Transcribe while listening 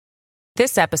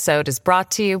This episode is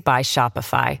brought to you by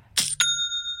Shopify.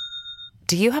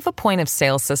 Do you have a point of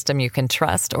sale system you can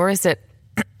trust, or is it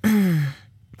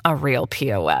a real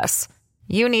POS?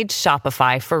 You need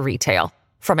Shopify for retail.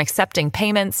 From accepting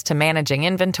payments to managing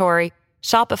inventory,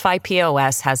 Shopify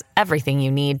POS has everything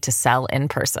you need to sell in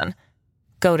person.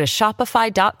 Go to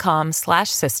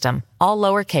shopify.com/system, all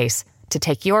lowercase, to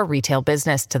take your retail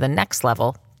business to the next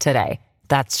level today.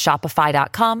 That's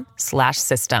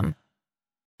shopify.com/system.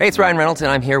 Hey, it's Ryan Reynolds,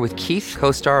 and I'm here with Keith,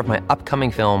 co-star of my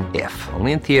upcoming film, If,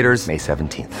 only in theaters May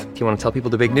 17th. Do you want to tell people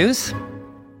the big news?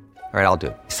 All right, I'll do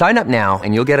it. Sign up now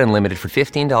and you'll get unlimited for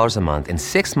 $15 a month and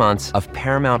 6 months of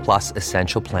Paramount Plus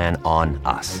Essential Plan on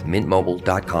us.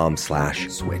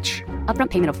 MintMobile.com/switch.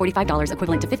 Upfront payment of $45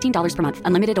 equivalent to $15 per month.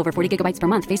 Unlimited over 40 gigabytes per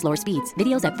month. Face lower speeds.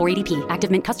 Videos at 480p.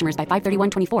 Active Mint customers by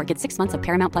 531.24 get 6 months of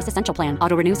Paramount Plus Essential Plan.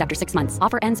 Auto renews after 6 months.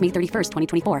 Offer ends May 31st,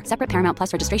 2024. Separate Paramount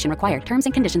Plus registration required. Terms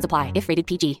and conditions apply if rated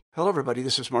PG. Hello, everybody.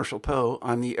 This is Marshall Poe.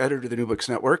 I'm the editor of the New Books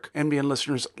Network. NBN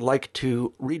listeners like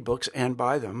to read books and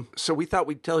buy them. So we thought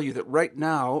we'd tell you that right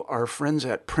now, our friends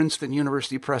at Princeton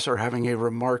University Press are having a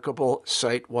remarkable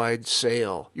site-wide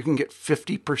sale. You can get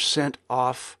 50%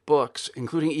 off books,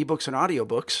 including ebooks and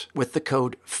audiobooks, with the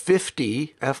code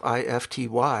 50,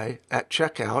 F-I-F-T-Y, at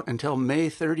checkout until May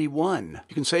 31.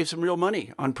 You can save some real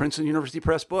money on Princeton University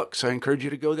Press books. I encourage you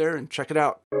to go there and check it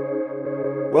out.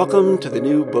 Welcome to the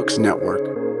New Books Network.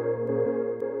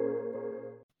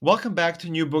 Welcome back to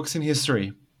New Books in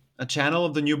History, a channel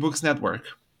of the New Books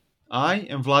Network. I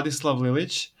am Vladislav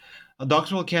Lilic, a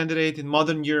doctoral candidate in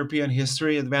modern European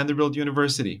history at Vanderbilt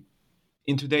University.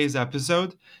 In today's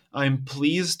episode, I am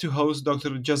pleased to host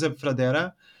Dr. Josep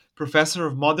Fradera, professor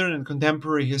of modern and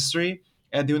contemporary history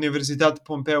at the Universitat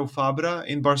Pompeu Fabra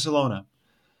in Barcelona.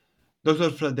 Dr.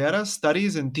 Fradera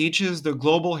studies and teaches the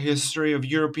global history of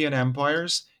European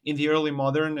empires in the early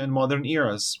modern and modern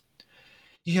eras.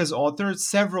 He has authored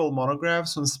several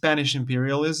monographs on Spanish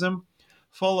imperialism,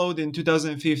 followed in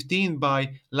 2015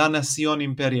 by La Nación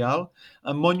Imperial,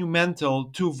 a monumental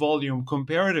 2-volume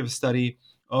comparative study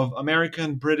of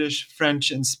American, British, French,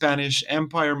 and Spanish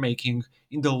empire making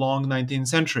in the long 19th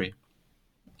century.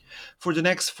 For the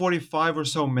next 45 or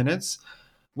so minutes,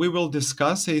 we will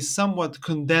discuss a somewhat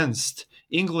condensed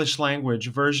English language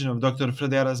version of Dr.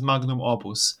 Fradera's magnum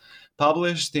opus,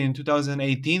 published in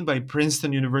 2018 by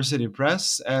Princeton University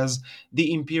Press as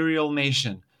The Imperial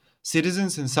Nation: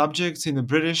 Citizens and Subjects in the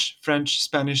British, French,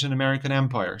 Spanish, and American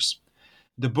Empires.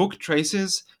 The book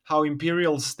traces how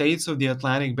imperial states of the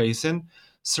Atlantic Basin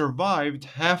survived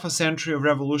half a century of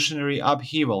revolutionary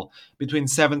upheaval between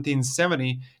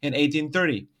 1770 and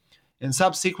 1830, and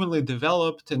subsequently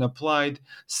developed and applied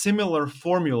similar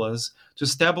formulas to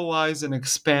stabilize and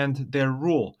expand their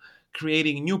rule,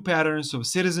 creating new patterns of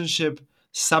citizenship,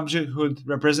 subjecthood,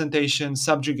 representation,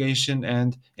 subjugation,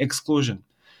 and exclusion.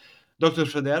 Dr.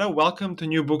 Fradera, welcome to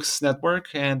New Books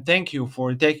Network, and thank you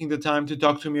for taking the time to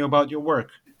talk to me about your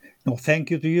work. No,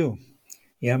 thank you to you.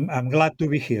 Yeah, I'm glad to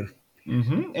be here.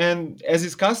 And as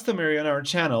is customary on our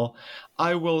channel,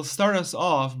 I will start us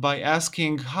off by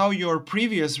asking how your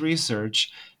previous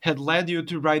research had led you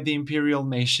to write The Imperial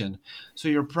Nation. So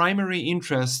your primary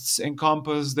interests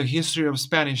encompass the history of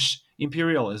Spanish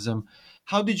imperialism.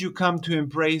 How did you come to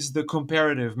embrace the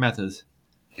comparative method?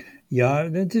 Yeah,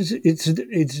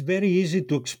 it's very easy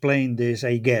to explain this,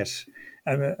 I guess.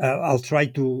 I'll try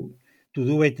to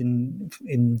do it in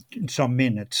some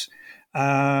minutes.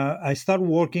 I start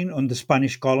working on the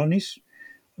Spanish colonies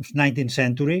of 19th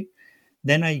century.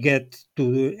 Then I get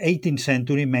to the 18th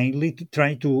century mainly to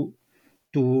try to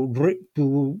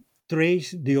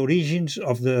trace the origins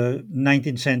of the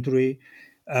 19th century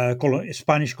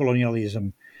Spanish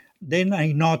colonialism. Then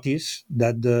I noticed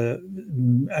that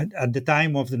at the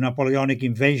time of the Napoleonic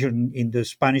invasion in the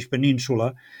Spanish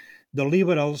peninsula, the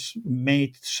liberals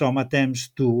made some attempts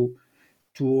to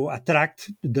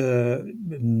attract the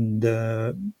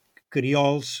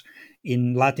Creoles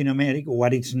in Latin America,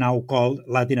 what is now called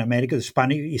Latin America,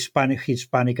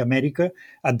 Hispanic America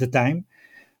at the time,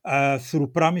 through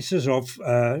promises of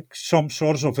some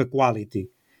source of equality.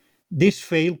 This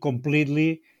failed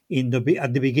completely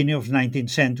at the beginning of 19th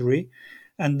century,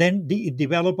 and then it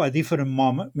developed a different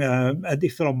model,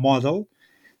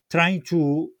 trying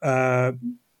to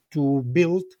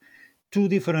build two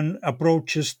different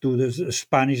approaches to the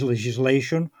Spanish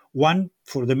legislation, one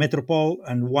for the metropole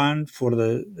and one for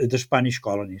the Spanish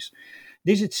colonies.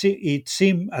 It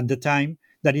seemed at the time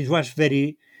that it was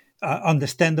very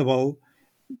understandable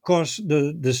because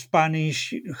the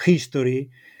Spanish history,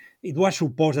 it was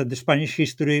supposed that the Spanish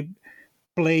history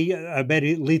played a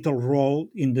very little role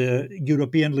in the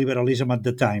European liberalism at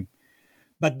the time.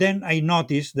 But then I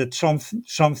noticed that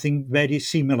something very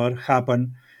similar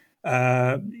happened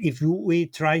if we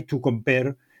try to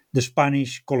compare the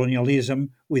Spanish colonialism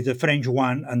with the French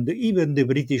one and even the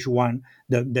British one,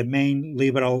 the main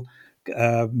liberal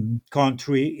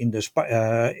country in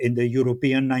the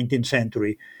European 19th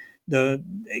century. The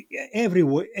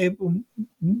everywhere,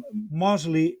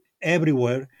 mostly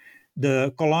everywhere,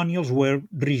 the colonials were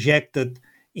rejected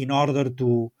in order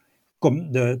to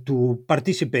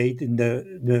participate in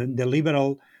the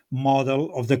liberal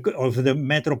model of the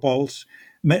metropoles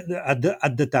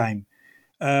at the time.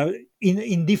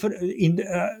 In different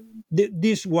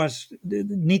this was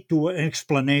need to an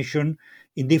explanation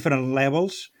in different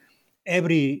levels.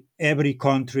 Every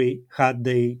country had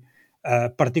the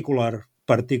particular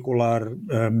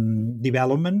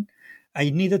development. I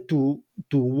needed to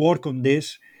work on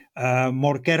this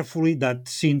more carefully that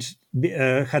since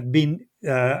had been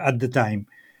at the time.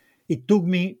 It took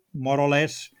me more or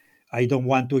less, I don't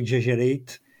want to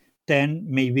exaggerate, 10,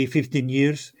 maybe 15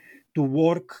 years to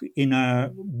work in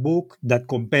a book that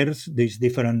compares these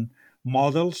different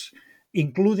models,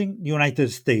 including the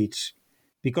United States,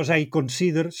 because I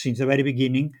consider since the very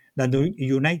beginning that the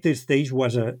United States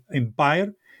was an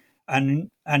empire, and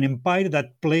an empire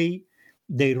that played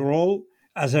their role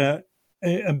as a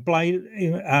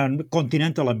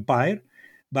continental empire.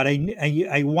 But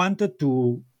I wanted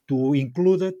to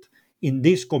include it in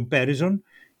this comparison,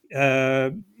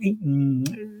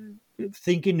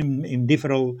 thinking in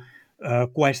different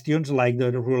questions like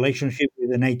the relationship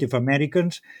with the Native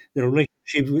Americans, the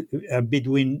relationship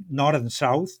between North and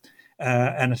South,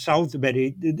 and South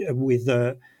very with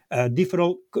the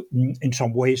different, in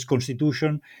some ways,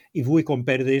 constitution. If we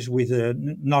compare this with the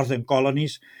northern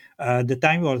colonies, the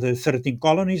time of the 13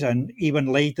 colonies, and even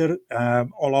later,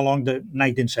 all along the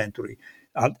 19th century,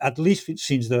 at least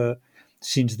since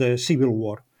the Civil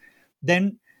War.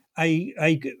 Then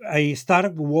I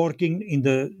started working in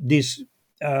this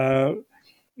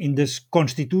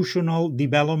constitutional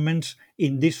developments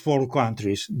in these four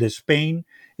countries: the Spain,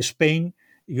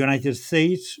 United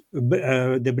States,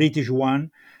 the British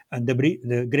one, and the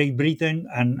Great Britain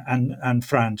and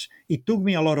France. It took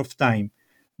me a lot of time,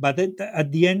 but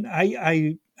at the end,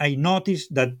 I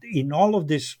noticed that in all of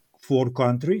these four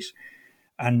countries,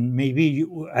 and maybe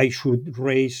I should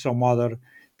raise some other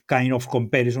kind of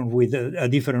comparison with a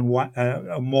different one,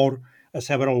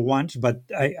 several ones. But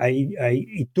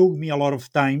it took me a lot of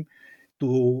time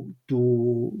to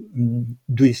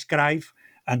describe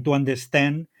and to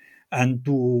understand and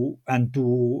to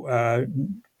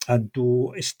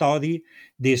study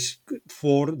these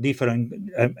four different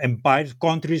empires,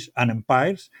 countries, and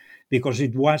empires, because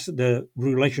it was the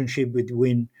relationship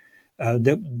between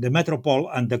the metropole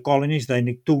and the colonies. Then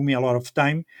it took me a lot of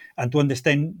time, and to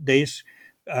understand this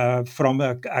from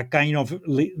a kind of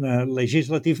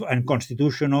legislative and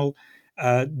constitutional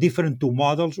different two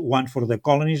models, one for the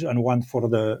colonies and one for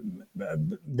the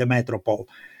metropole.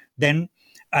 Then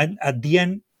at the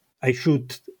end, I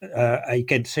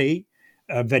can say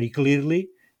very clearly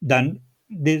that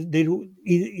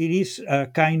it is a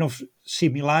kind of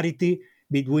similarity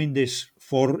between these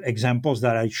four examples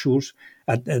that I choose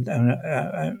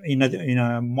in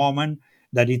a moment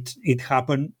that it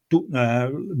happened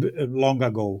long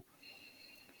ago.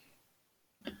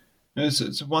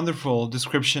 It's a wonderful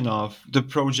description of the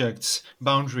project's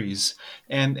boundaries,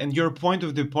 and your point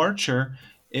of departure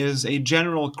is a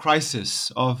general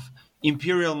crisis of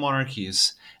imperial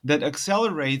monarchies that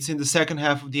accelerates in the second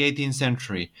half of the 18th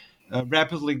century,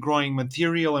 rapidly growing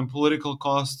material and political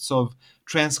costs of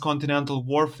transcontinental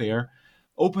warfare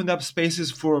opened up spaces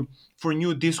for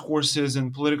new discourses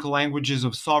and political languages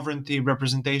of sovereignty,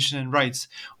 representation, and rights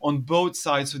on both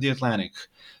sides of the Atlantic.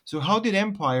 So how did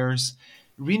empires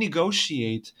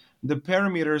renegotiate the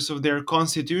parameters of their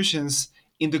constitutions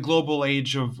in the global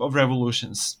age of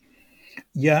revolutions?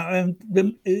 Yeah,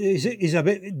 this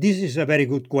is a very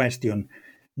good question.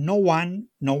 No one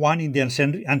in the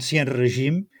ancient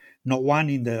regime, no one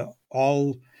in the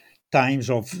all times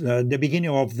of the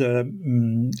beginning of the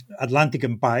Atlantic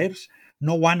empires,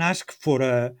 no one asked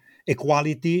for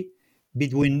equality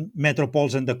between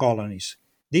metropoles and the colonies.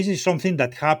 This is something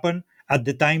that happened at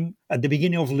the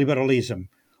beginning of liberalism,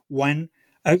 when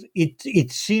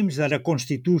it seems that a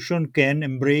constitution can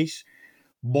embrace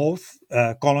both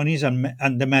colonies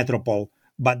and the metropole.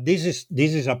 But this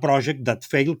is a project that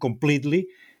failed completely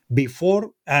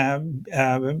before and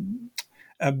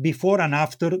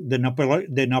after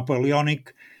the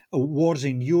Napoleonic wars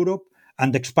in Europe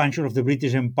and the expansion of the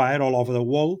British Empire all over the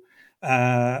world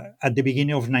at the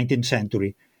beginning of 19th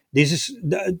century. This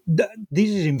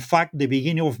is in fact the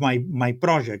beginning of my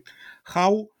project.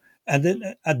 How And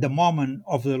then at the moment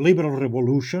of the liberal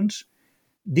revolutions,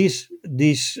 this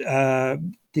this uh,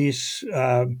 this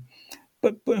uh,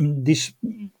 this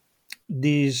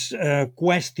this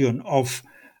question of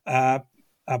a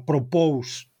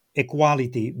proposed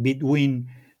equality between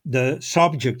the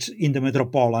subjects in the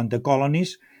metropole and the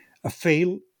colonies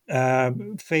fail uh,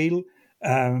 fail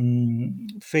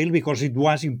fail because it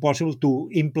was impossible to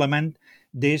implement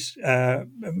this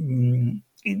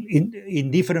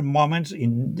in different moments.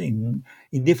 In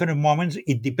different moments,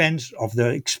 it depends of the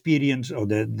experience or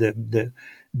the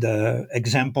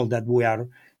example that we are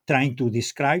trying to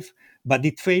describe, but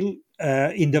it failed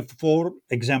in the four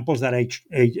examples that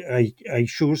I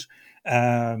choose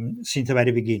since the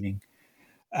very beginning.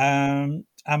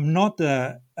 I'm not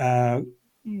a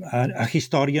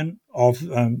historian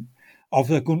of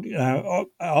the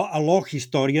a law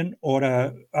historian or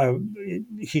a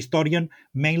historian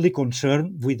mainly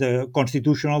concerned with the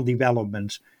constitutional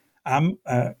developments.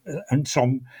 In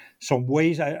some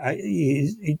ways,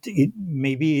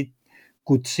 maybe it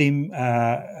could seem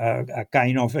a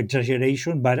kind of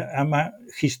exaggeration, but I'm a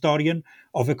historian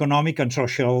of economic and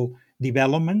social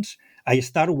developments. I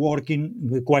started working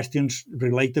with questions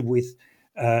related with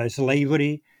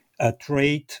slavery,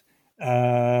 trade,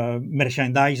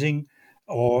 merchandising,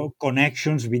 or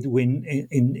connections between,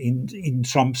 in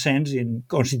some sense, in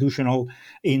constitutional,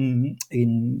 in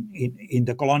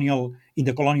the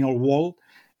colonial world,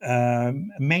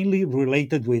 mainly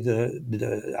related with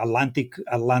the Atlantic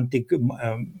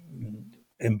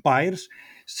empires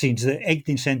since the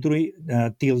 18th century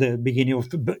till the beginning of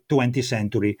the 20th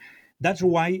century. That's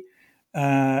why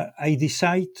I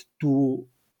decided to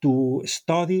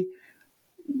study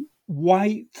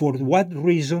why, for what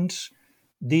reasons,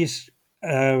 this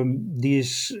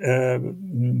this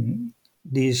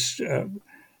this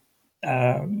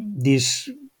this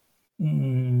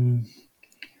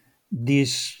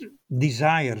these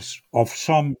desires of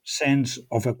some sense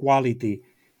of equality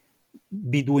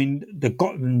between the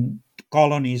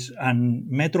colonies and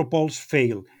metropoles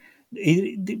fail.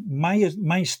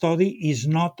 My study is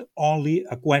not only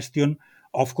a question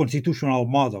of constitutional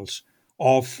models,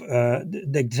 of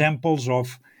the examples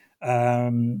of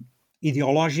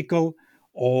ideological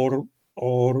or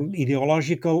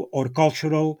ideological or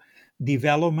cultural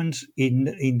developments in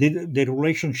the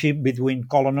relationship between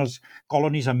colonies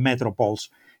and metropoles.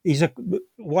 Is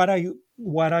what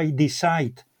I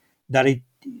decide that it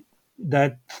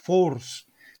that force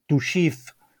to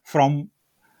shift from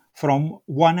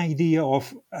one idea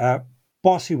of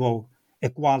possible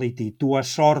equality to a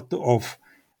sort of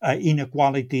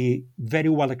inequality very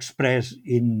well expressed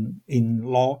in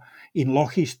law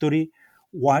history,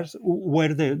 was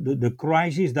where the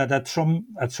crisis that at some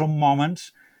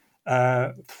moments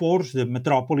forced the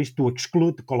metropolis to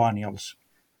exclude colonials.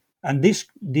 And this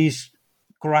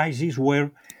crises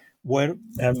were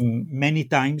many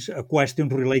times a question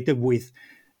related with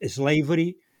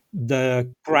slavery, the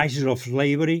crisis of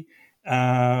slavery,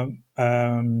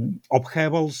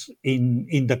 upheavals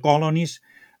in the colonies,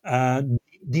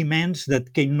 demands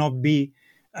that cannot be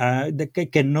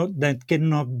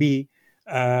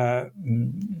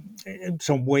in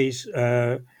some ways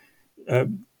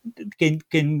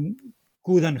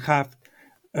couldn't have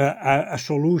a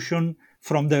solution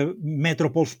from the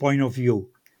metropole's point of view.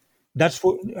 That's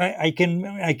for I can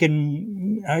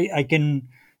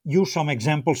use some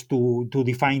examples to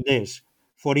define this.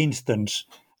 For instance,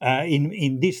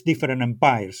 in these different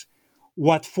empires,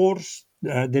 what forced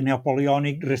the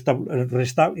Napoleonic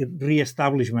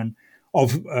reestablishment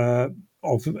of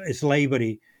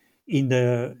slavery in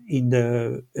the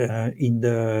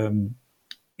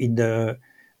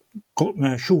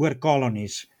sugar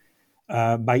colonies,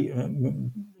 by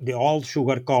the old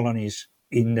sugar colonies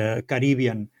in the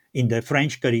Caribbean, in the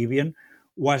French Caribbean,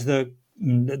 was the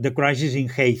crisis in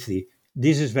Haiti.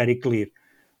 This is very clear.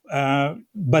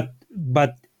 But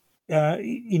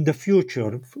in the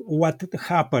future, what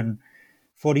happened,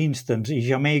 for instance, in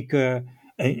Jamaica,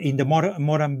 in the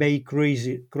Morambe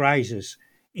crisis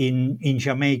in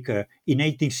Jamaica in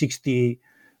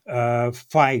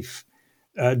 1865,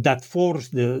 that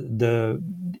forced the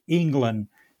England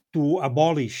to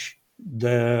abolish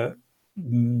the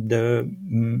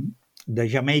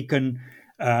Jamaican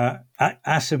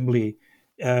assembly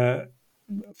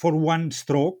for one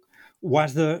stroke,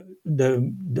 was a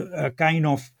kind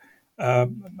of a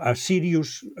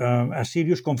serious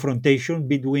confrontation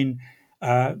between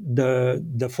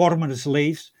the former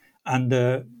slaves and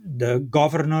the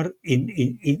governor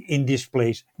in this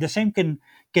place. The same can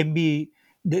be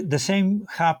the same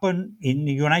happen in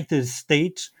the United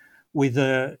States with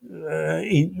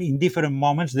in different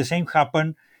moments. The same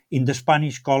happened in the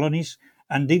Spanish colonies,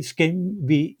 and this can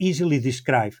be easily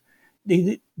described.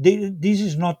 This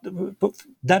is not.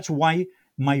 That's why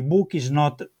my book is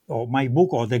not, or my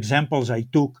book or the examples I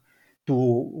took to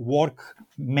work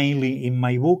mainly in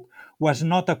my book was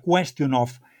not a question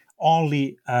of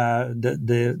only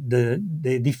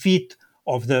the defeat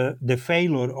of the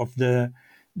failure of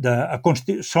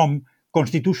some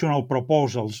constitutional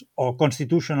proposals or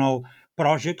constitutional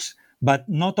projects, but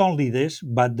not only this,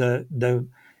 but the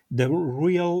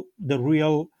real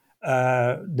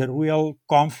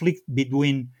conflict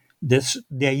between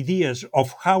the ideas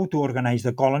of how to organize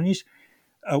the colonies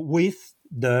with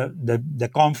the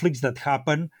conflicts that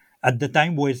happen at the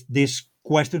time when these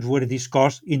questions were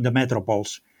discussed in the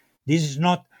metropoles. This is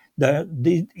not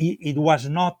it was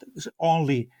not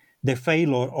only the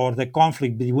failure or the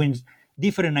conflict between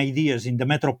different ideas in the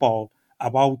metropole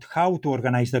about how to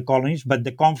organize the colonies, but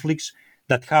the conflicts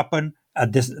that happen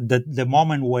at the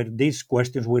moment where these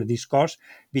questions were discussed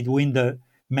between the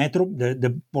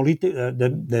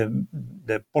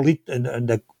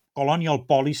colonial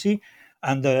policy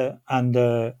and the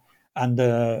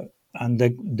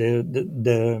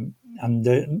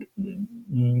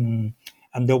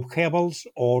upheavals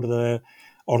or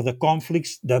the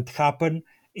conflicts that happen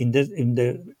in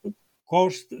the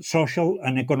social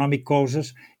and economic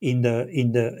causes in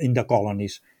the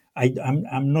colonies.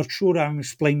 I'm not sure I'm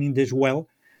explaining this well,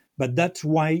 but that's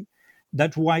why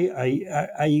I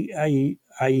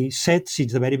said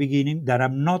since the very beginning that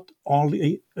I'm not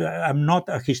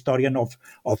a historian of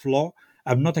law.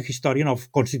 I'm not a historian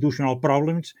of constitutional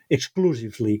problems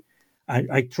exclusively.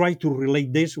 I try to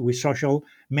relate this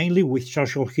mainly with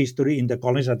social history in the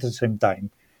colonies at the same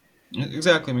time.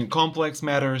 Exactly. I mean, complex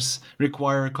matters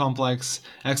require complex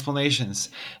explanations.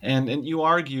 And you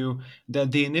argue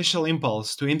that the initial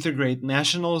impulse to integrate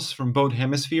nationals from both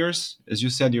hemispheres, as you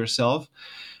said yourself,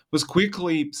 was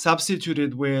quickly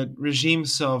substituted with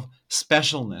regimes of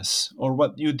specialness, or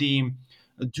what you deem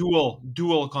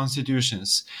dual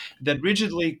constitutions, that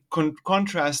rigidly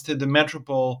contrasted the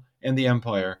metropole and the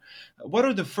empire. What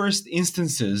are the first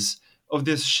instances of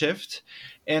this shift,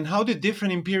 and how did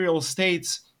different imperial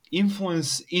states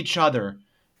influence each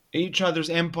other's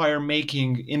empire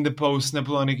making in the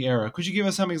post-Napoleonic era? Could you give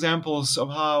us some examples of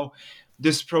how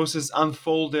this process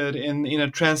unfolded in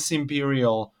a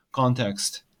trans-imperial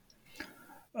context?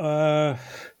 I'm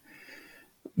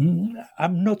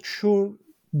not sure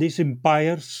these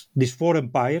four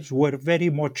empires, were very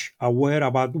much aware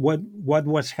about what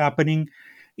was happening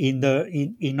in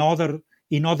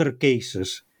other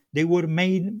cases. They were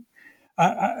made.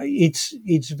 It's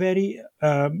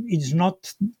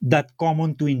not that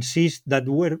common to insist that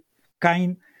we're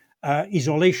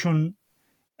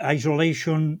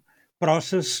isolation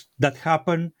process that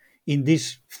happen in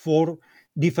these four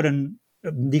different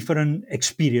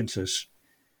experiences.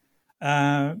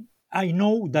 I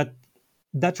know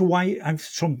that's why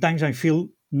sometimes I feel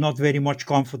not very much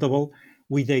comfortable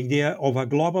with the idea of a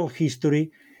global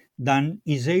history that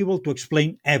is able to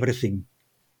explain everything.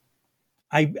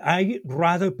 I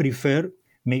rather prefer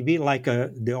maybe like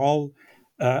the all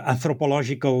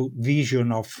anthropological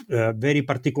vision of very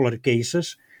particular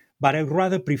cases, but I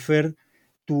rather prefer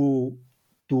to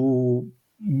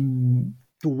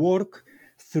work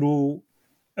through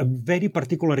very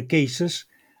particular cases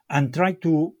and try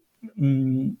to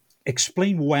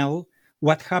explain well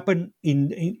what happened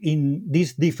in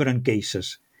these different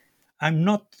cases. I'm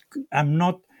not.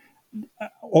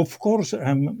 Of course,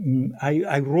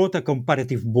 I wrote a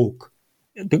comparative book.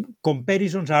 The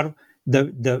comparisons are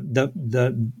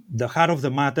the heart of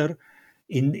the matter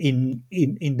in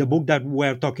the book that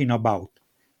we're talking about.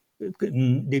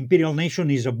 The Imperial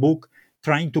Nation is a book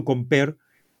trying to compare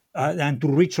and to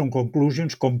reach some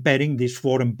conclusions comparing these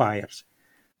four empires.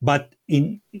 But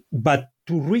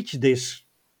to reach this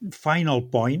final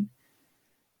point,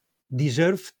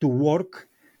 deserve to work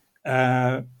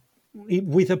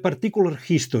with a particular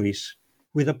histories,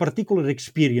 with a particular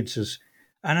experiences,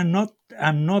 and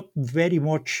I'm not very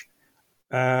much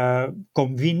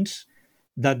convinced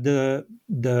that the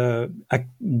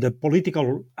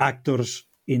political actors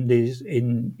in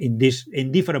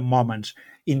different moments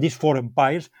in these four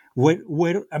empires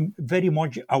were very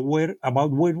much aware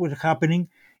about what was happening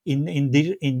in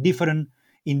different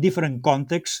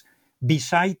contexts,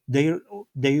 beside their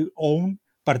own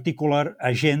particular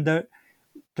agenda,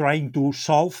 trying to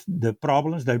solve the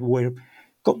problems that were.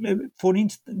 For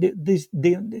instance,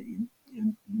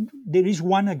 there is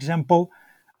one example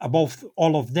above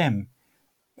all of them.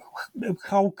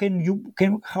 How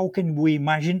can we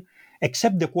imagine,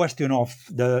 except the question of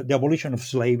the abolition of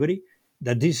slavery,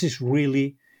 that this is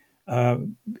really I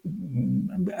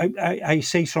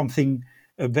say something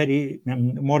very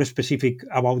more specific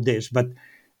about this, but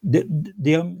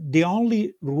the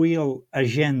only real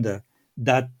agenda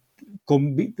that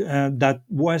that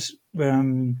was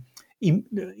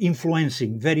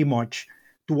influencing very much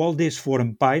to all these foreign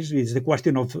empires is the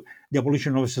question of the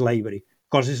abolition of slavery,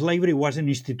 because slavery was an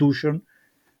institution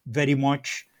very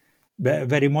much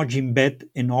embedded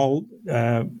in all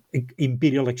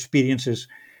imperial experiences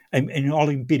and in all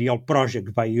imperial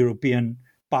projects by European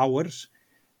powers,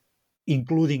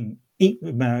 including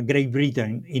Great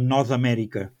Britain in North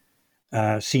America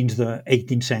since the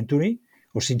 18th century,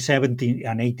 or since 17th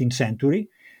and 18th century,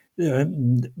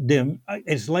 the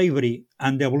slavery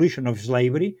and the abolition of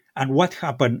slavery, and what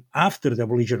happened after the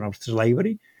abolition of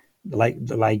slavery, is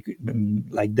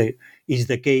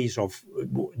the case of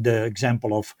the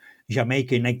example of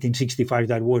Jamaica in 1865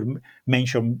 that were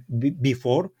mentioned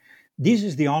before. This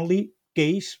is the only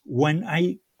case when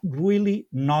I really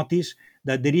notice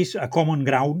that there is a common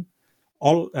ground,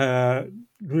 all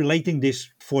relating this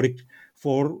four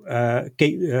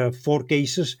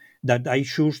cases that I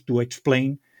choose to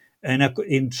explain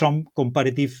in some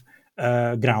comparative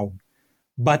ground.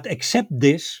 But except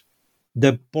this,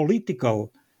 the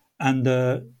political and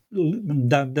the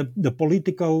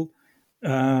political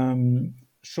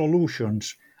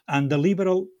solutions and the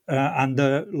liberal and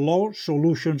the law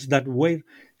solutions that were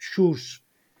chosen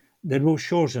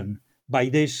by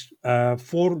these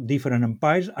four different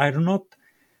empires are not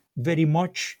very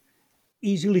much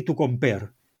easily to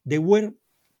compare. They were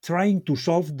trying to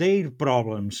solve their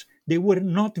problems. They were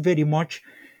not very much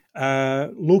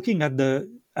looking at the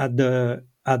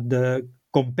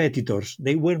competitors.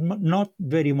 They were not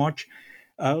very much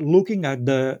looking at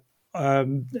the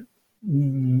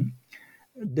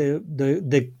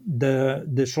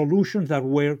solutions that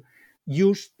were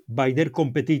used by their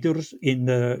competitors in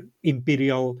the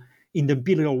imperial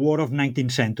war of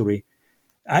 19th century.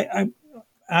 I'm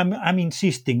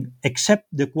insisting, except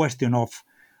the question of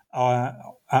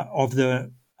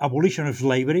the abolition of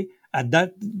slavery, and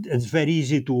that is very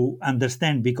easy to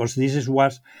understand because this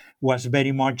was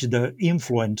very much the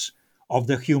influence of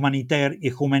the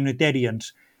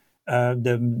humanitarians,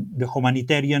 the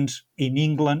humanitarians in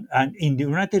England and in the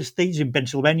United States, in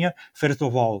Pennsylvania, first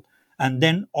of all, and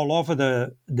then all over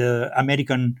the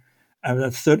American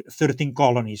 13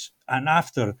 colonies, and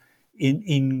after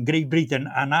in Great Britain,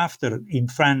 and after in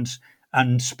France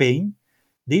and Spain.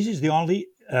 This is the only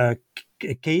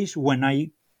case when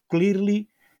I clearly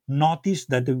noticed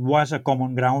that there was a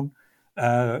common ground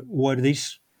where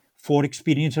these four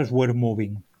experiences were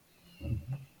moving.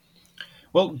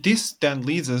 Well, this then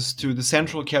leads us to the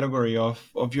central category of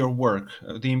your work,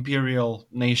 the imperial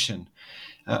nation.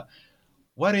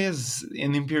 What is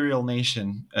an imperial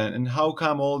nation, and how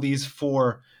come all these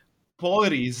four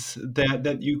polities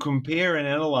that you compare and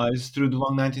analyze through the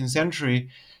long 19th century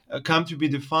come to be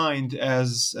defined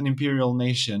as an imperial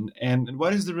nation? And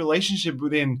what is the relationship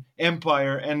within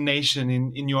empire and nation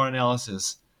in your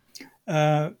analysis?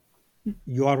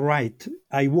 You are right.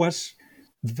 I was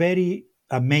very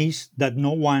amazed that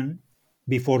no one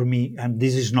before me, and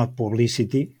this is not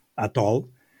publicity at all,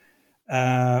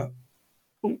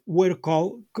 were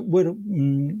called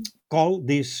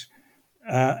these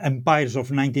empires of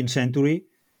 19th century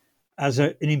as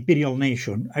an imperial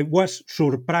nation. I was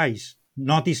surprised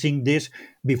noticing this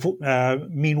before.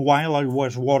 Meanwhile, I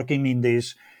was working in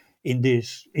this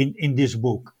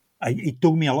book. It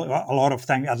took me a lot of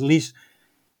time, at least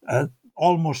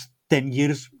almost 10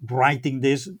 years writing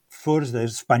this, first the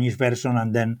Spanish version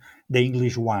and then the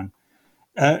English one.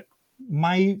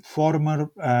 My former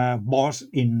boss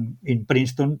in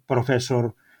Princeton,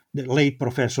 the late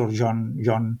Professor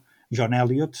John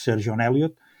Eliot, Sir John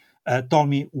Eliot, told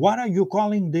me, "What are you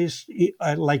calling this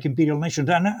like imperial nations?"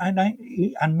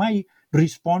 And my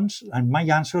response and my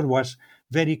answer was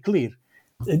very clear.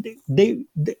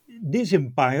 These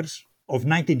empires of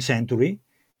 19th century,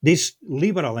 these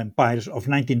liberal empires of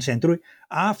 19th century,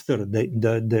 after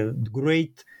the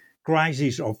great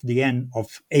crisis of the end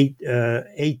of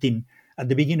 18 at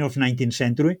the beginning of 19th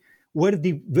century, were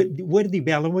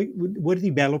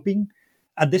developing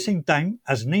at the same time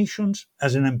as nations,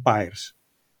 as an empires.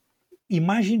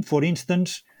 Imagine, for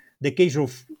instance, the case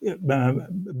of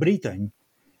Britain.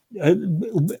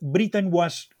 Britain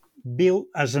was built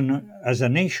as a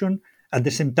nation at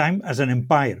the same time as an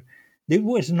empire. There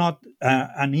was not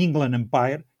an England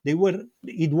empire.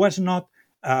 It was not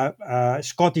a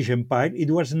Scottish empire. It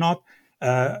was not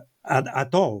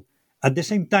at all. At the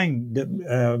same time,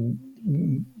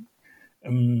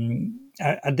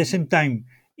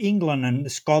 England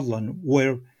and Scotland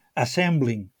were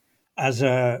assembling as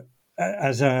a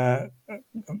as a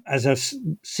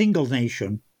single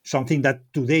nation, something that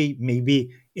today maybe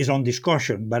is on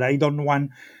discussion, but I don't want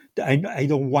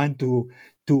to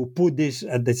put this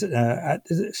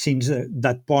since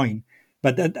that point.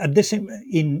 But at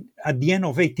the end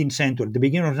of 18th century, the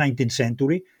beginning of 19th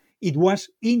century, it was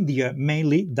India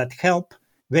mainly that helped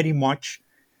very much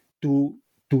to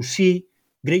see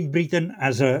Great Britain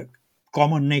as a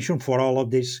common nation for all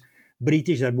of these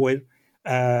British that were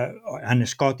and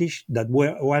Scottish that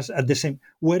were at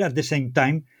the same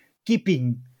time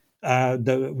keeping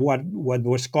what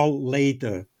was called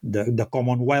later the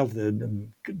Commonwealth,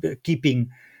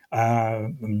 keeping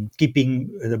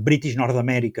the British North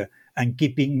America and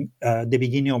keeping the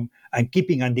beginning of, and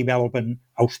keeping and developing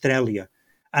Australia,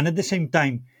 and at the same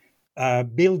time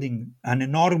building an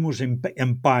enormous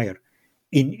empire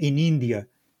in India.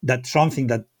 That's something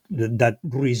that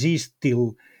resists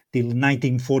till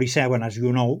 1947, as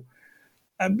you know.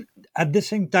 At the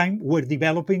same time, we're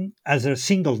developing as a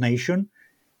single nation,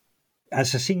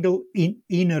 as a single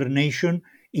inner nation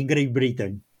in Great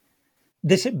Britain.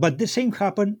 But the same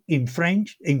happened in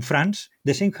France.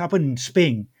 The same happened in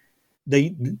Spain.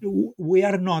 I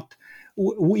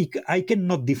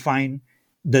cannot define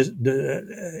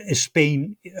the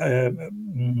Spain,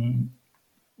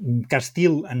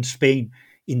 Castile and Spain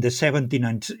in the 17th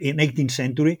and in 18th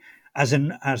century as a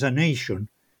nation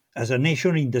in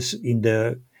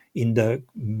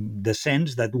the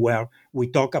sense that where we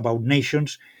talk about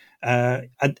nations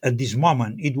at this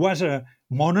moment. It was a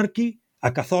monarchy,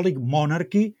 a Catholic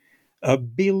monarchy,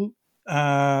 built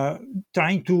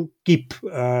trying to keep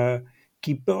on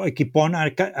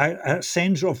a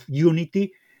sense of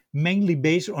unity, mainly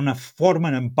based on a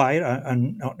former empire,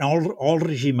 an all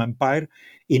regime empire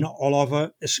in all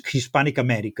over Hispanic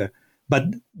America. But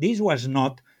this was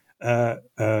not a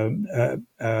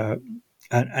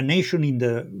nation in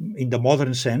the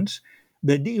modern sense.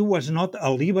 But it was not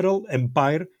a liberal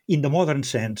empire in the modern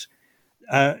sense.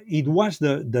 It was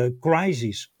the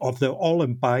crisis of the old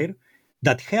empire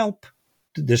that helped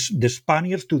the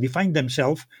Spaniards to define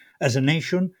themselves as a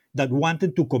nation that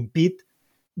wanted to compete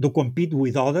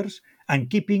with others and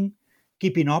keeping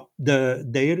up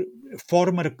their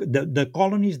former the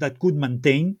colonies that could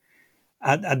maintain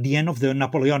at the end of the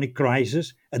Napoleonic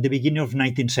crisis at the beginning of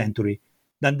 19th century.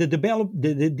 Then the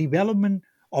development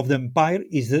of the empire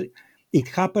it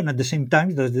happened at the same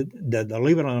time the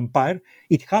liberal empire.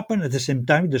 It happened at the same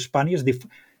time the Spaniards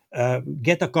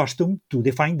get accustomed to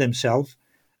define themselves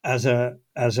as a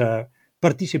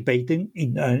participating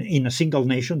in a single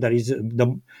nation that is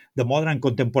the modern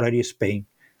contemporary Spain.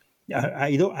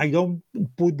 I don't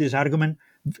put this argument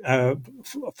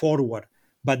forward,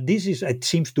 but this is, it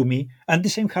seems to me, and the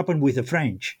same happened with the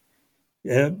French.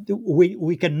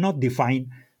 We cannot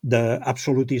define the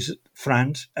absolutist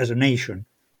France as a nation.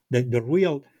 The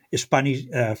real Spanish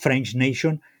French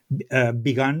nation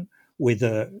began with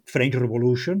the French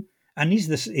Revolution, and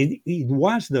it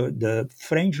was the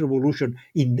French Revolution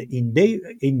in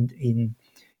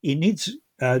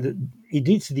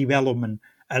its development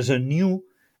as a new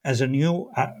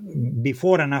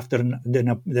before and after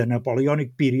the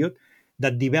Napoleonic period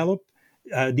that developed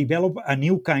a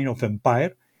new kind of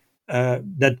empire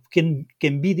that can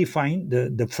be defined,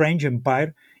 the French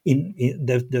Empire, in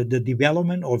the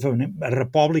development of a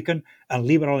republican and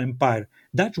liberal empire.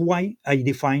 That's why I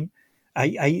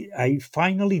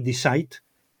finally decide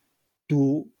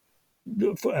to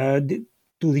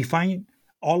define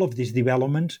all of these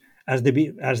developments as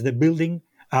the building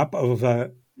up of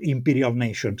imperial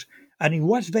nations. And it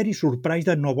was very surprised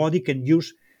that nobody can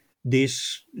use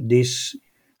this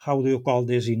how do you call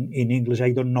this in English?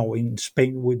 I don't know. In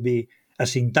Spain would be a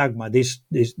syntagma.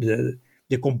 The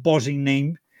composing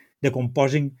name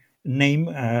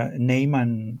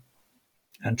and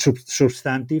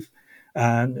substantive.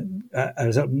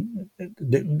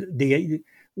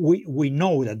 We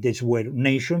know that these were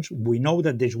nations. We know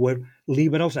that these were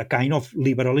liberals, a kind of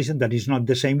liberalism that is not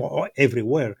the same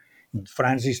everywhere. In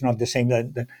France, it's not the same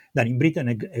than in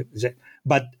Britain.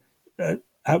 But a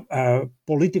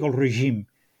political regime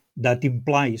that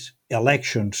implies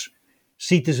elections,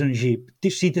 citizenship,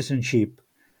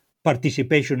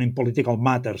 participation in political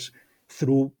matters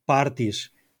through parties,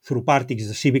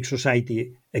 the civic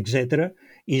society, etc.,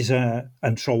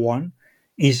 and so on,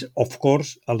 is of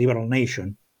course a liberal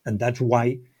nation, and that's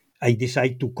why I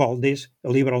decide to call this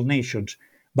liberal nations.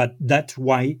 But that's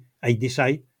why I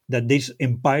decide that these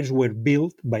empires were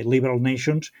built by liberal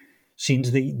nations since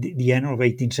the end of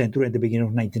 18th century and the beginning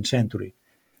of 19th century.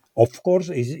 Of course,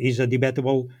 is a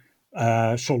debatable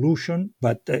solution,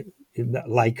 but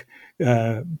like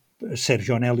Sir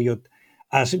John Eliot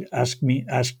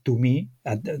asked to me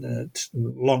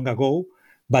long ago,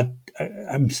 but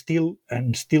I'm still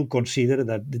consider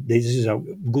that this is a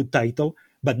good title,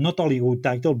 but not only a good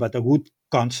title, but a good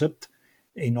concept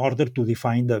in order to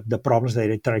define the problems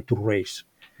that I try to raise.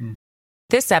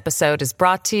 This episode is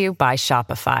brought to you by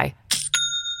Shopify.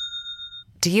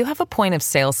 Do you have a point of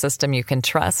sale system you can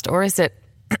trust, or is it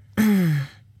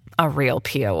a real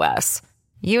POS?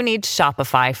 You need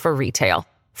Shopify for retail.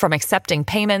 From accepting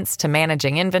payments to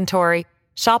managing inventory,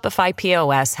 Shopify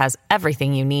POS has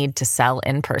everything you need to sell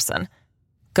in person.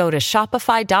 Go to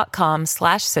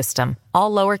shopify.com/system,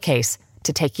 all lowercase,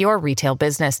 to take your retail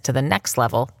business to the next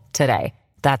level today.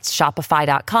 That's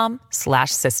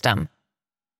shopify.com/system.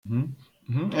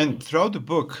 And throughout the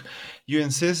book, you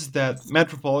insist that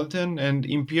metropolitan and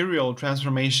imperial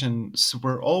transformations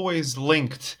were always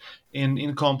linked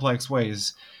in complex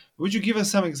ways. Would you give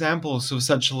us some examples of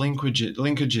such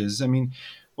linkages? I mean,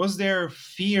 was there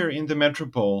fear in the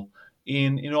metropole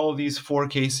in all of these four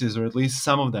cases, or at least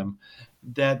some of them,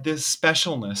 that this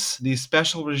specialness, these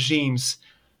special regimes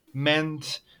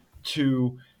meant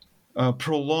to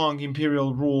prolong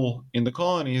imperial rule in the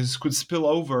colonies could spill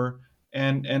over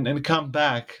and come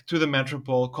back to the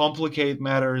metropole, complicate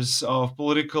matters of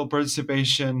political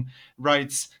participation,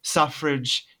 rights,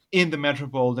 suffrage in the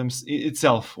metropole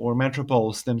itself, or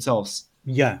metropoles themselves?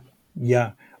 Yeah.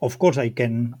 Of course, I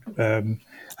can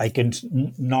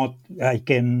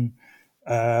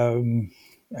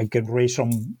raise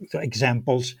some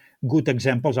examples, good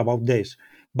examples about this.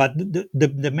 But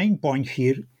the main point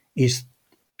here is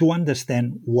to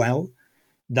understand well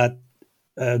that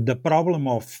the problem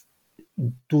of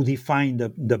to define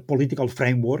the political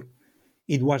framework,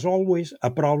 it was always a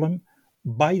problem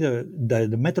by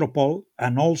the metropole,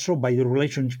 and also by the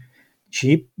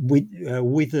relationship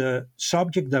with the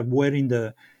subject that were in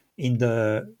the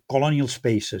colonial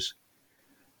spaces.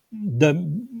 Let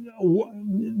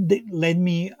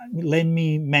me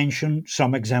mention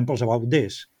some examples about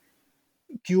this.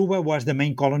 Cuba was the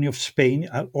main colony of Spain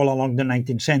all along the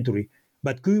 19th century,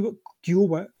 but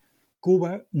Cuba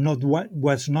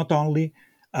was not only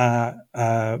a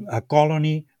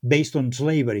colony based on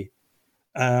slavery.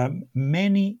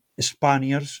 Many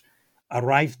Spaniards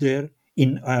arrived there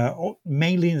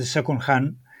mainly in the second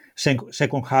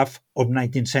half of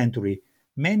 19th century.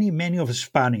 Many of the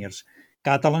Spaniards,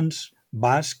 Catalans,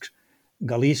 Basques,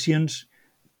 Galicians,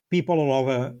 people all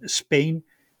over Spain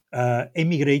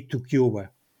emigrate to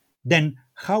Cuba. Then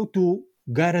how to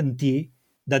guarantee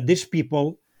that these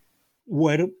people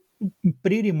were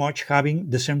pretty much having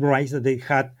the same rights that they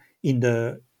had in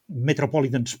the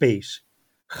metropolitan space?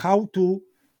 How to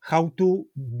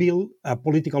build a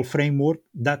political framework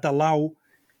that allow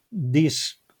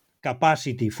this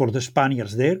capacity for the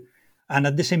Spaniards there, and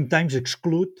at the same time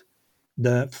exclude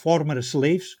the former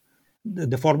slaves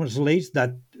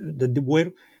that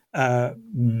were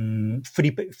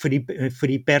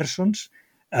free persons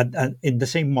in the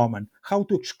same moment. How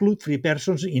to exclude free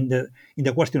persons in the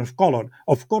question of color?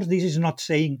 Of course, this is not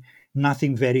saying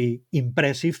nothing very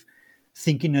impressive,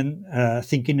 thinking in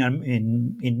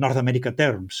North America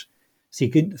terms,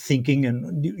 thinking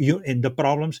in the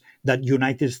problems that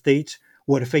United States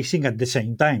were facing at the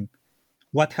same time.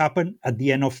 What happened at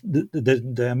the end of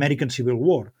the American Civil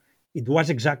War? It was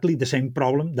exactly the same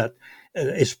problem that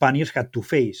Spaniards had to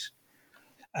face.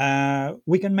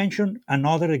 We can mention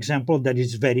another example that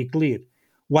is very clear.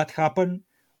 What happened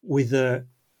with the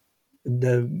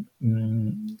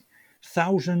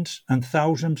thousands and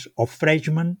thousands of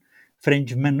Frenchmen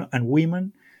and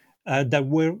women that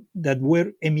were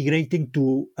emigrating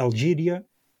to Algeria,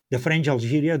 the French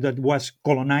Algeria that was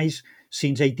colonized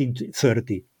since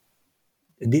 1830.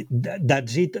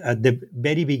 That's it at the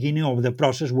very beginning of the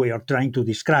process we are trying to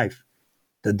describe.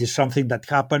 That is something that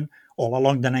happened all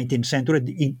along the 19th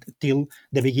century till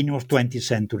the beginning of 20th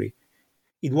century.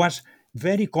 It was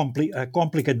very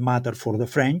complicated matter for the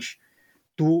French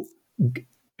to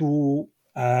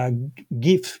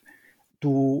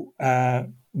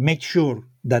make sure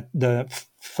that the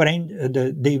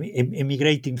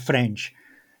immigrating French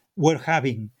were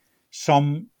having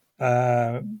some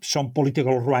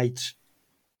political rights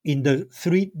in the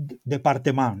three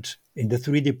departments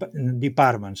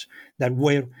that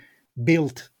were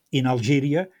built in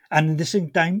Algeria, and at the same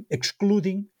time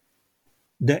excluding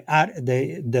the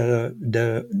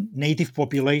native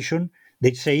population,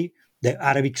 they say the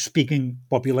Arabic-speaking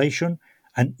population,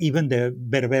 and even the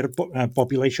Berber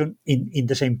population in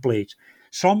the same place.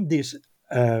 Some of these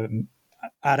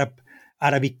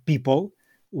Arabic people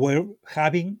were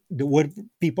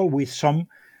people with some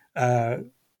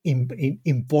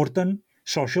important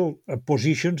social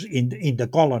positions in the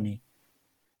colony.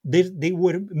 they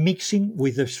were mixing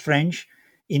with the French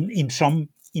in some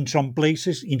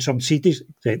places, in some cities,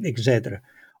 etc.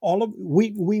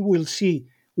 We will see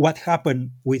what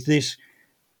happened with the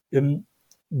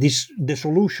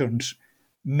solutions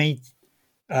made,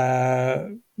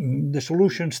 the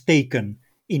solutions taken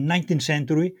in 19th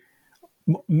century,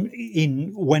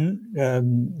 when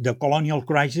the colonial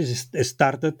crisis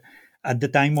started at the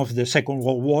time of the Second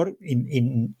World War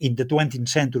in the 20th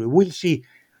century. We'll see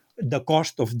the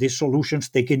cost of these solutions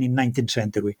taken in 19th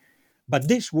century. But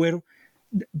these were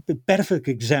the perfect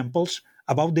examples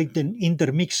about the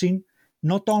intermixing,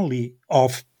 not only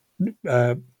of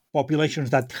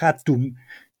populations that had to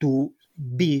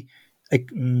be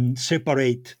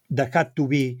separate, that had to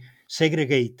be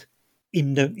segregated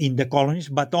in the colonies,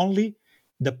 but only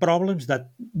the problems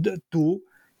that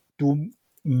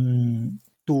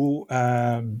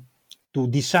to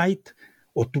decide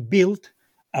or to build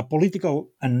a political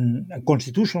and a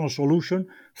constitutional solution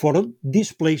for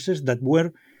these places that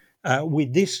were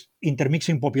with these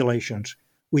intermixing populations,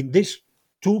 with these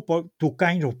two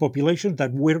kinds of populations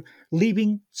that were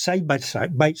living side by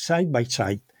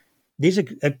side. These are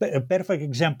perfect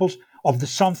examples of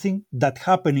something that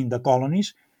happened in the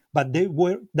colonies, but they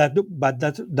were that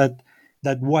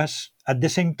was at the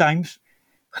same time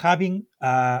having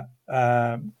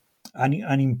an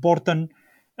important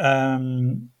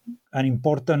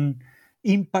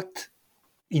impact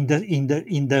in the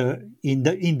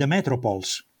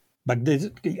metropoles. But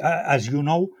as you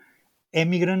know,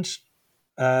 immigrants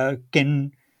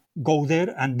can go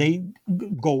there and they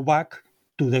go back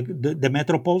to the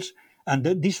metropoles, and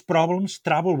these problems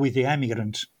travel with the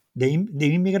immigrants, the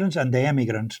immigrants and the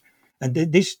emigrants. And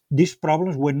these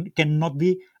problems cannot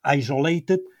be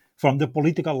isolated from the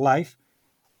political life,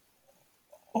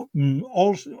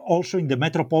 also in the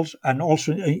metropoles and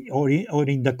also or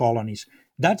in the colonies.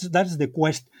 That's the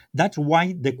quest. That's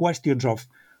why the questions of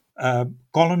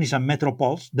colonies and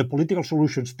metropoles, the political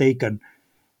solutions taken,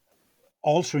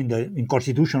 also in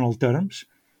constitutional terms,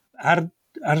 are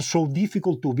so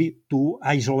difficult to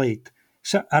isolate,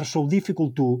 are so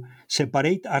difficult to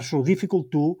separate, are so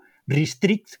difficult to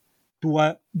restrict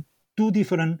to two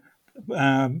different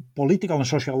political and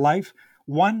social life,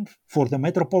 one for the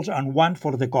metropoles and one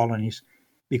for the colonies,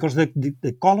 because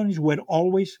the colonies were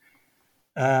always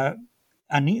the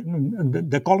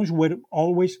colonies were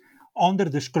always under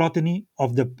the scrutiny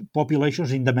of the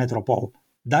populations in the metropole.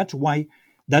 That's why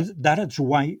this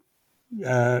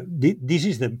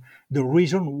is the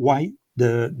reason why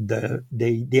the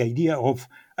idea of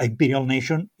imperial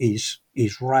nation is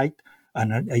right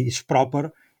and is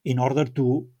proper, in order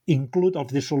to include of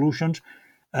the solutions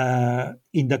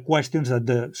in the questions that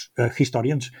the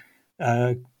historians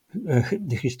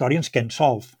can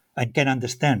solve and can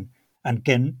understand and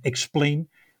can explain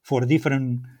for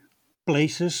different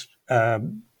places,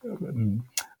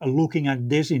 looking at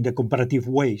this in the comparative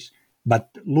ways,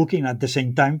 but looking at the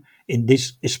same time in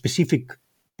these specific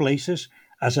places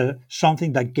as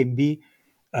something that can be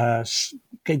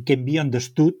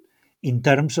understood in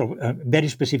terms of very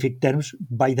specific terms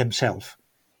by themselves.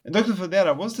 And Dr.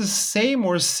 Fodera, was the same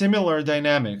or similar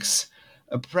dynamics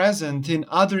present in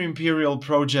other imperial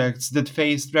projects that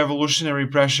faced revolutionary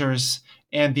pressures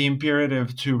and the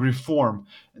imperative to reform,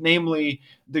 namely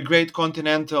the great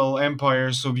continental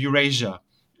empires of Eurasia,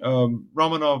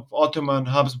 Romanov, Ottoman,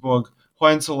 Habsburg,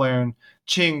 Hohenzollern,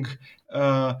 Qing,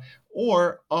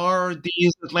 or are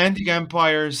these Atlantic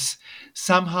empires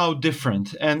somehow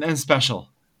different and special?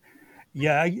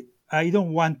 Yeah, I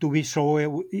don't want to be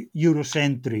so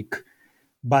Eurocentric,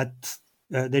 but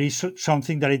there is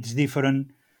something that is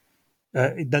different,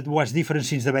 that was different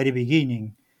since the very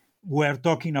beginning. We're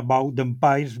talking about the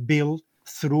empires built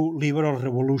through liberal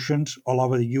revolutions all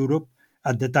over Europe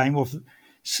at the time of,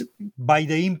 by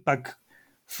the impact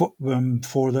from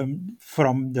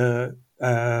the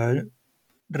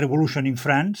revolution in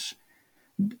France,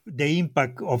 the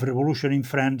impact of revolution in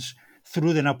France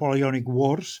through the Napoleonic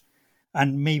Wars.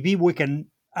 And maybe we can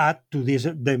add to this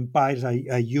the empires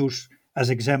I use as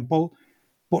example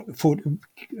for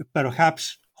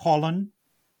perhaps Holland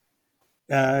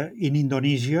in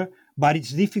Indonesia, but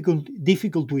it's difficult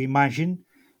to imagine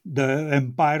the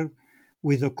empire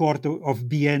with the court of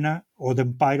Vienna, or the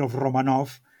empire of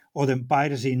Romanov, or the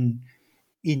empires in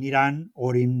Iran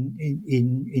or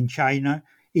in China.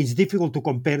 It's difficult to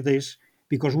compare this,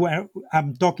 because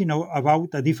I'm talking about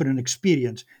a different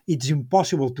experience. It's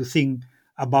impossible to think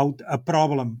about a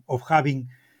problem of having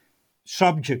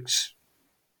subjects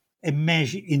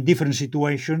emerge in different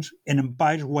situations and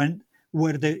empires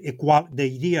where the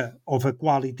idea of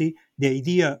equality, the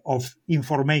idea of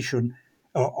information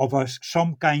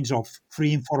some kinds of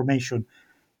free information.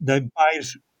 The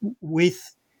empires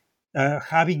with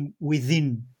having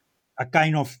within a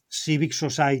kind of civic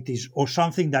societies or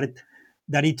something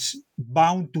that it's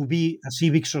bound to be a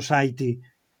civic society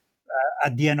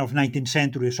at the end of 19th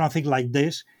century, something like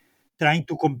this, trying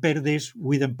to compare this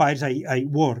with empires I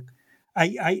work.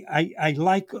 I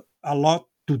like a lot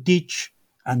to teach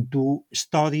and to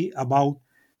study about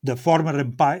the former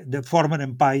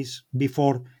empires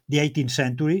before the 18th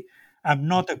century. I'm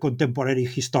not a contemporary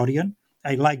historian.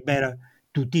 I like better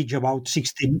to teach about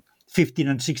 15th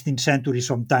and 16th century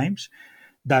sometimes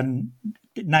than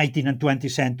 19th and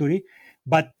 20th century.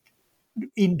 But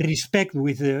in respect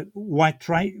with what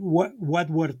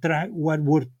were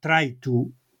tried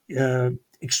to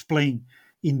explain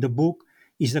in the book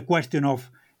is the question of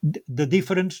the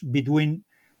difference between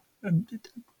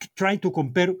try to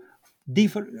compare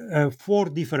four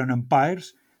different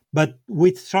empires, but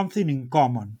with something in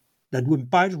common. That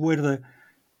empires were the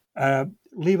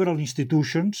liberal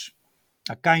institutions,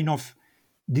 a kind of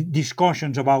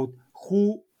discussions about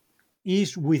who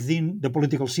is within the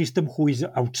political system, who is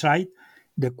outside,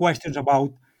 the questions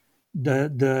about the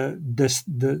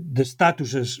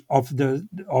statuses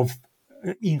of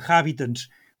inhabitants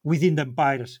within the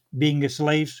empires, being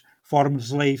slaves, former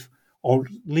slave, or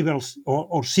liberals,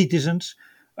 or citizens,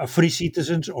 free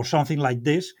citizens, or something like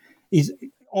this, is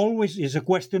always is a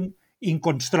question in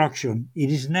construction.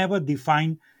 It is never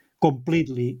defined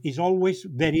completely. It's always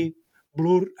very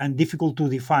blurred and difficult to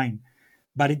define.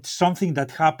 But it's something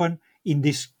that happened in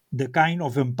the kind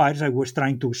of empires I was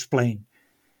trying to explain.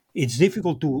 It's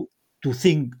difficult to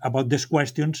think about these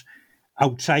questions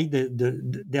outside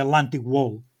the Atlantic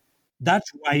Wall.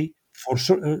 That's why, for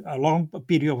a long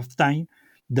period of time,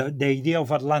 the idea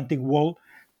of Atlantic Wall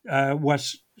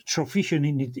was sufficient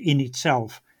in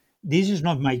itself. This is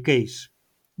not my case.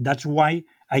 That's why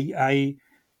I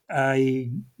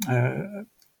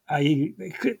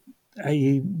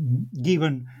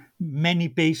given many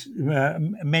pages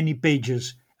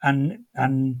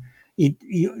and it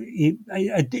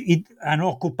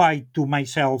occupied to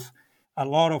myself a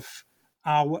lot of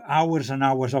hours and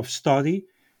hours of study,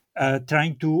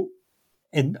 trying to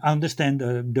understand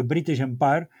the British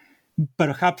Empire,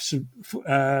 perhaps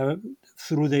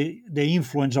through the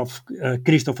influence of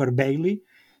Christopher Bailey,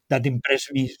 that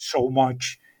impressed me so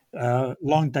much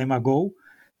long time ago,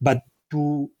 but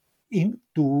to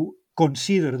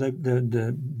consider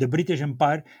the British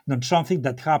Empire not something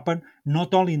that happened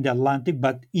not only in the Atlantic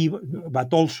but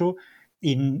also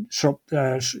in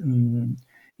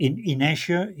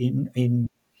Asia, in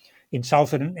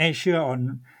Southern Asia,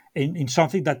 in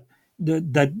something that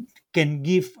can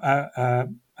give a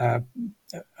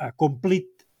complete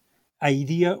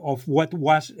idea of what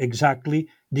was exactly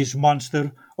this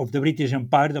monster of the British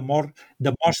Empire, the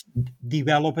most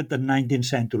developed in the 19th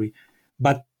century.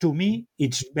 But to me,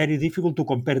 it's very difficult to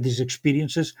compare these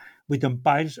experiences with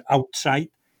empires outside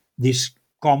this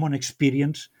common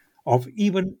experience of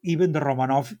even the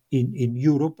Romanov in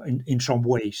Europe in some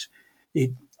ways.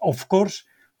 Of course,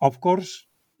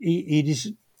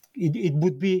 it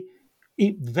would be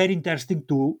very interesting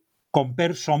to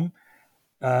compare some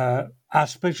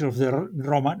aspects of the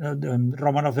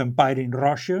Romanov Empire in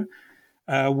Russia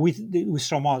with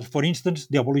some others. For instance,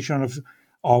 the abolition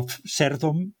of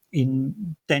serfdom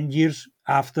in 10 years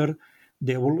after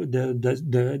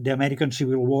the American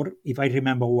Civil War, if I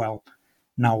remember well.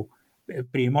 Now,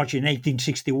 pretty much in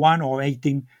 1861 or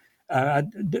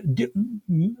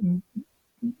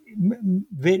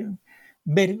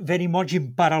very much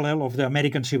in parallel of the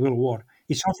American Civil War.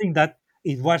 It's something that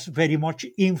it was very much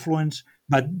influenced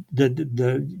by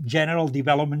the general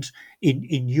developments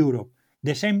in Europe.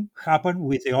 The same happened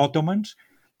with the Ottomans,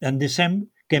 and the same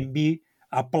can be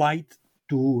applied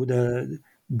to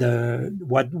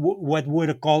what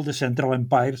were called the Central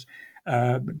Empires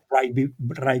right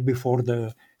before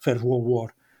the First World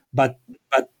War. But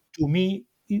to me,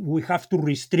 we have to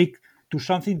restrict to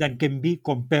something that can be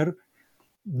compared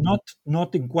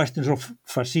not in questions of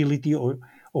facility or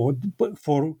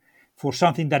for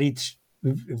something that it's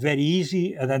very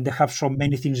easy and that they have so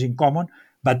many things in common,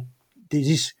 but this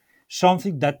is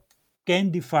something that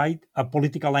can define a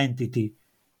political entity.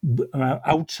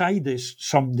 Outside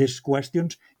these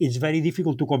questions, it's very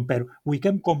difficult to compare. We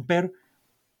can compare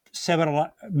several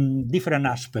different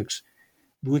aspects.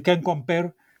 We can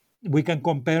compare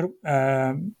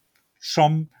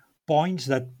some points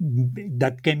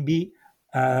that can be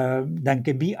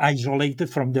isolated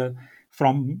from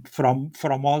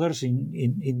others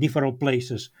in different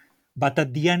places, but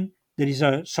at the end there is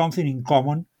something in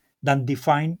common that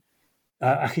define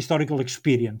a historical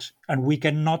experience, and we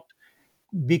cannot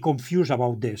be confused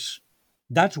about this.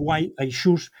 That's why I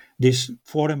choose these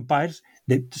four empires.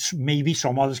 That maybe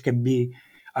some others can be.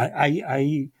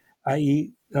 I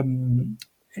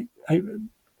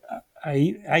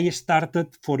started,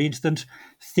 for instance,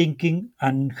 thinking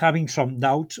and having some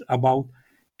doubts about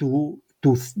to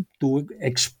to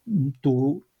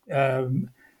to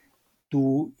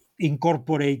to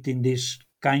incorporate in this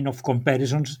kind of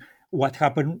comparisons what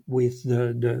happened with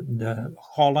the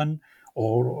Holland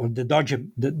or the Dutch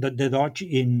the Dutch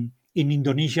in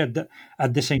Indonesia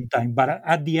at the same time. But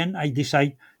at the end, I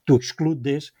decided to exclude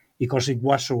this because it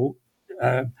was so.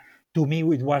 To me,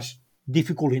 it was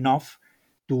difficult enough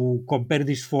to compare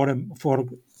these four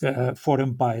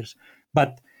empires.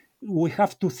 But we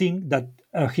have to think that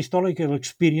historical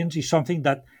experience is something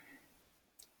that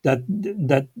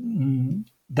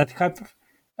have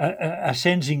a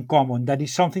sense in common. That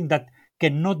is something that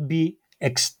cannot be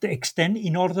extended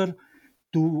in order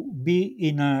to be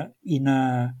in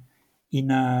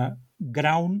a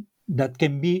ground that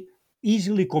can be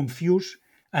easily confused.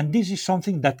 And this is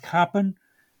something that happened,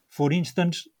 for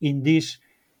instance, in this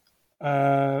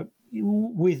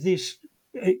with these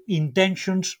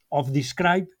intentions of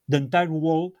describe the entire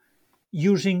world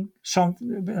using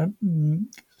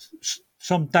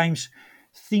sometimes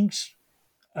things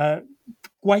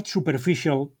quite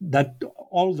superficial that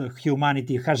all the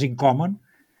humanity has in common,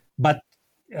 but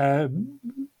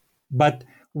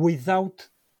without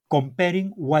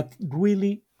comparing what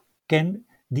really can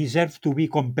deserve to be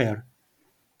compared.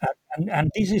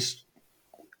 And this is,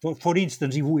 for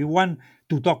instance, if we want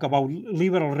to talk about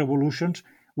liberal revolutions,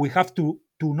 we have to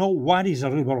know what is a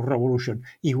liberal revolution.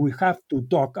 If we have to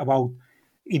talk about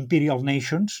imperial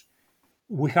nations,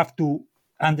 we have to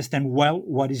understand well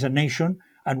what is a nation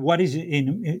and what is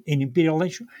in imperial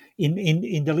nation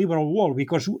in the liberal world,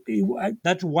 because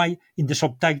that's why in the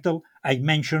subtitle I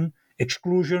mentioned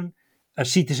exclusion,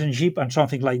 citizenship, and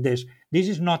something like this. This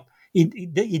is not.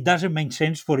 It doesn't make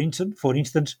sense. For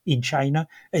instance, in China,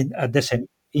 and at the same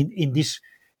in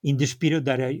this period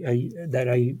that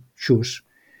I choose.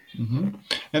 Mm-hmm.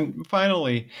 And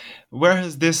finally, where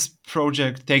has this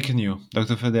project taken you,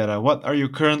 Dr. Federa? What are you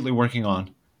currently working on?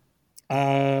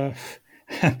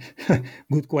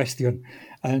 Good question,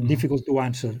 and difficult to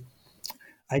answer.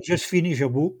 I just finished a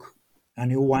book, a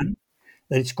new one,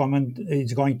 that is coming.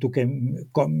 It's going to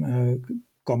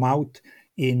come out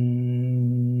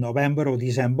in November or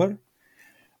December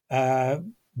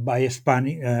by a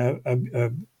Spanish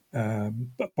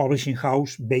publishing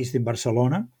house based in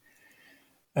Barcelona.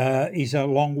 Is a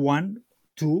long one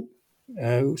too.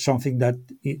 Something that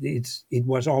it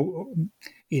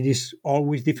is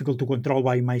always difficult to control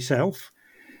by myself.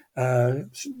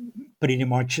 Pretty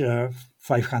much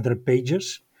 500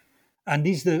 pages, and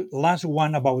this is the last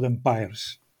one about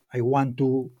empires. I'm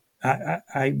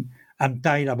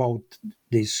tired about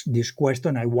this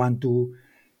question. I want to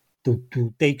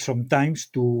take some time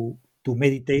to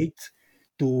meditate,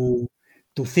 to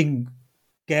think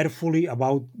carefully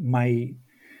about my.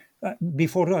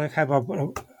 Before I have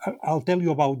I'll tell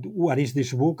you about what is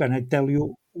this book, and I tell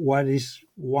you what is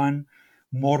one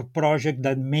more project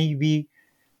that maybe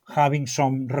having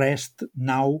some rest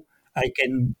now, I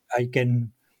can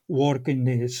work in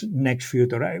this next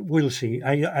future. We'll see.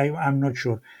 I'm not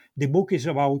sure. The book is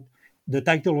about. The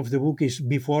title of the book is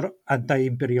Before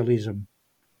Anti-Imperialism.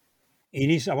 It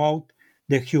is about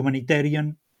the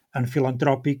humanitarian and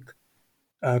philanthropic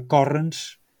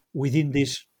currents within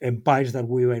these empires that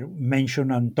we were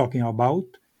mentioned and talking about,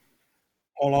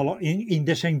 all in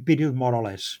the same period, more or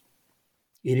less.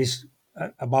 It is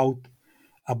about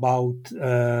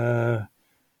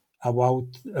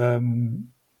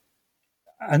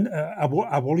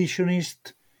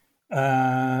abolitionist,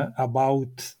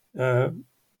 about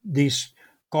these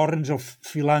currents of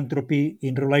philanthropy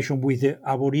in relation with the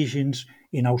Aborigines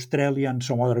in Australia and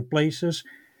some other places.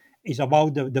 It's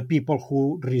about the people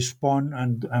who respond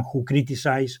and who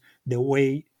criticize the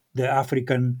way the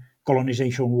African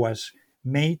colonization was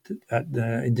made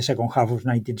in the second half of the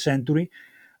 19th century,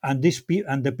 and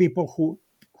the people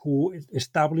who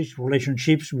established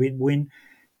relationships between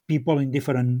people in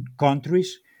different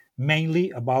countries, mainly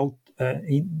about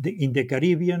in the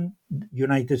Caribbean,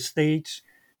 United States,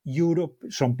 Europe,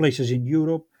 some places in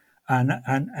Europe, and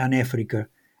Africa,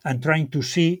 and trying to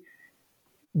see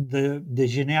the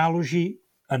genealogy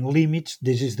and limits.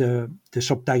 This is the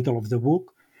subtitle of the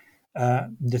book.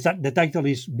 The title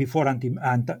is Before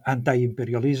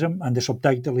Anti-Imperialism, and the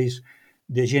subtitle is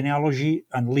The Genealogy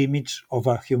and Limits of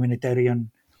a Humanitarian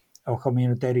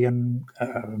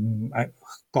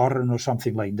current or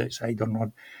something like this. I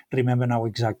don't remember now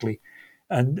exactly.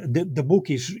 And the book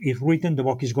is written. The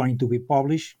book is going to be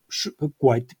published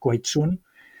quite soon,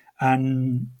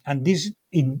 and this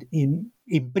in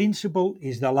principle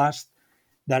is the last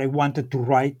that I wanted to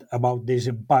write about these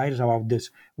empires, about this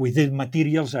with the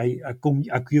materials I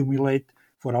accumulate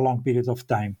for a long period of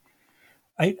time.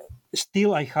 I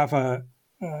have a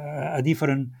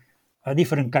different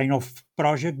kind of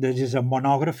project. This is a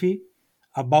monography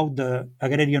about the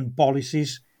agrarian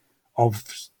policies of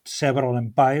several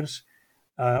empires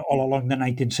all along the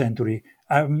 19th century.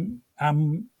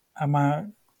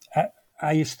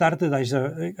 I started as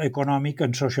an economic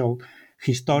and social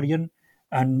historian,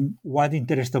 and what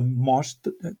interested most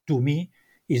to me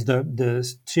is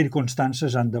the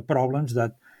circumstances and the problems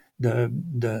that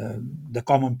the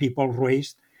common people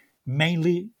raised,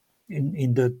 mainly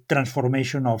in the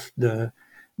transformation of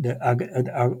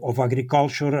of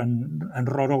agriculture and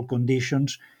rural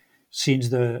conditions since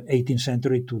the 18th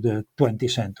century to the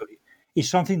 20th century. It's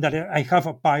something that I have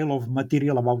a pile of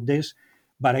material about this,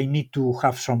 but I need to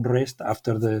have some rest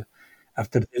after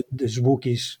this book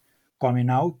is coming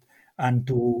out, and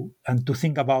to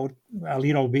think about a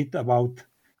little bit about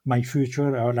my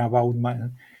future and about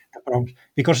the problems,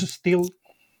 because still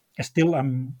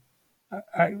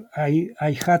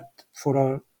I had for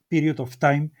a period of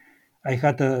time I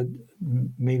had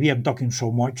maybe I'm talking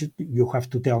so much. You have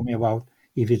to tell me about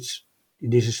if this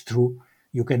is true.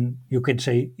 You can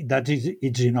say that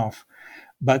it's enough,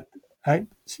 but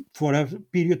for a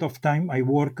period of time I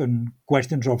work on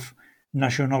questions of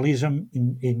nationalism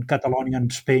in Catalonia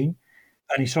and Spain,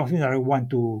 and it's something that I want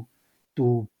to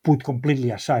put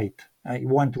completely aside. I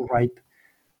want to write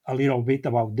a little bit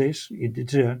about this.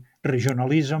 It's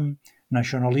regionalism,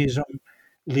 nationalism,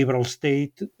 liberal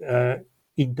state,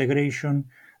 integration,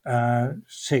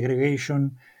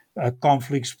 segregation,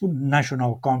 conflicts,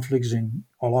 national conflicts in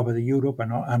all over Europe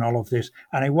and all of this.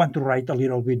 And I want to write a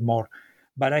little bit more.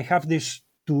 But I have these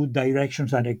two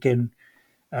directions that I can,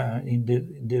 in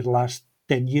the last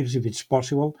 10 years, if it's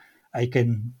possible, I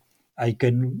can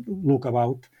look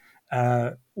about.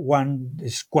 One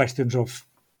is questions of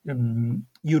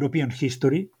European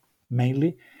history,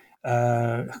 mainly,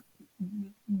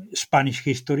 Spanish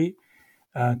history,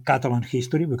 Catalan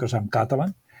history, because I'm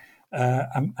Catalan.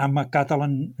 I'm a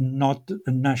Catalan, not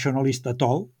a nationalist at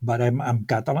all, but I'm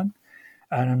Catalan.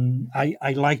 And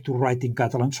I like to write in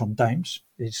Catalan sometimes.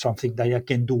 It's something that I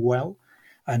can do well,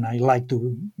 and I like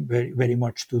to very, very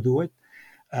much to do it.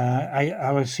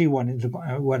 I will see what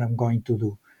I'm going to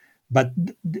do. But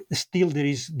still there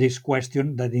is this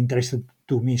question that interested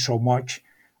to me so much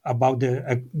about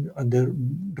the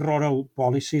rural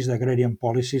policies, the agrarian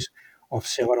policies of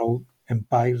several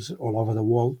empires all over the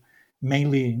world,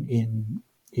 mainly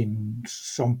in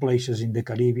some places in the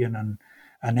Caribbean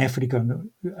and Africa,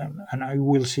 and I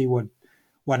will see what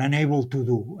I'm able to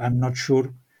do. I'm not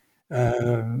sure.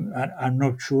 I'm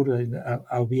not sure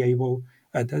I'll be able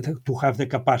to have the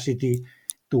capacity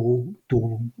to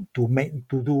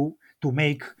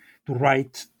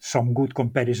write some good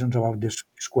comparisons about this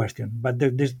question. But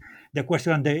the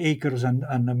question on the acres and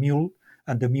the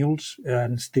mules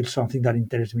is still something that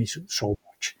interests me so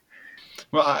much.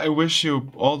 Well, I wish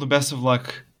you all the best of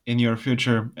luck in your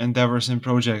future endeavors and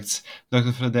projects,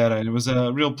 Dr. Fradera. It was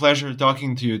a real pleasure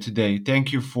talking to you today.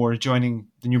 Thank you for joining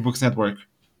the New Books Network.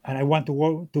 And I want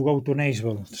to go to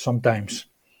Nashville sometimes.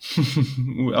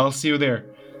 I'll see you there.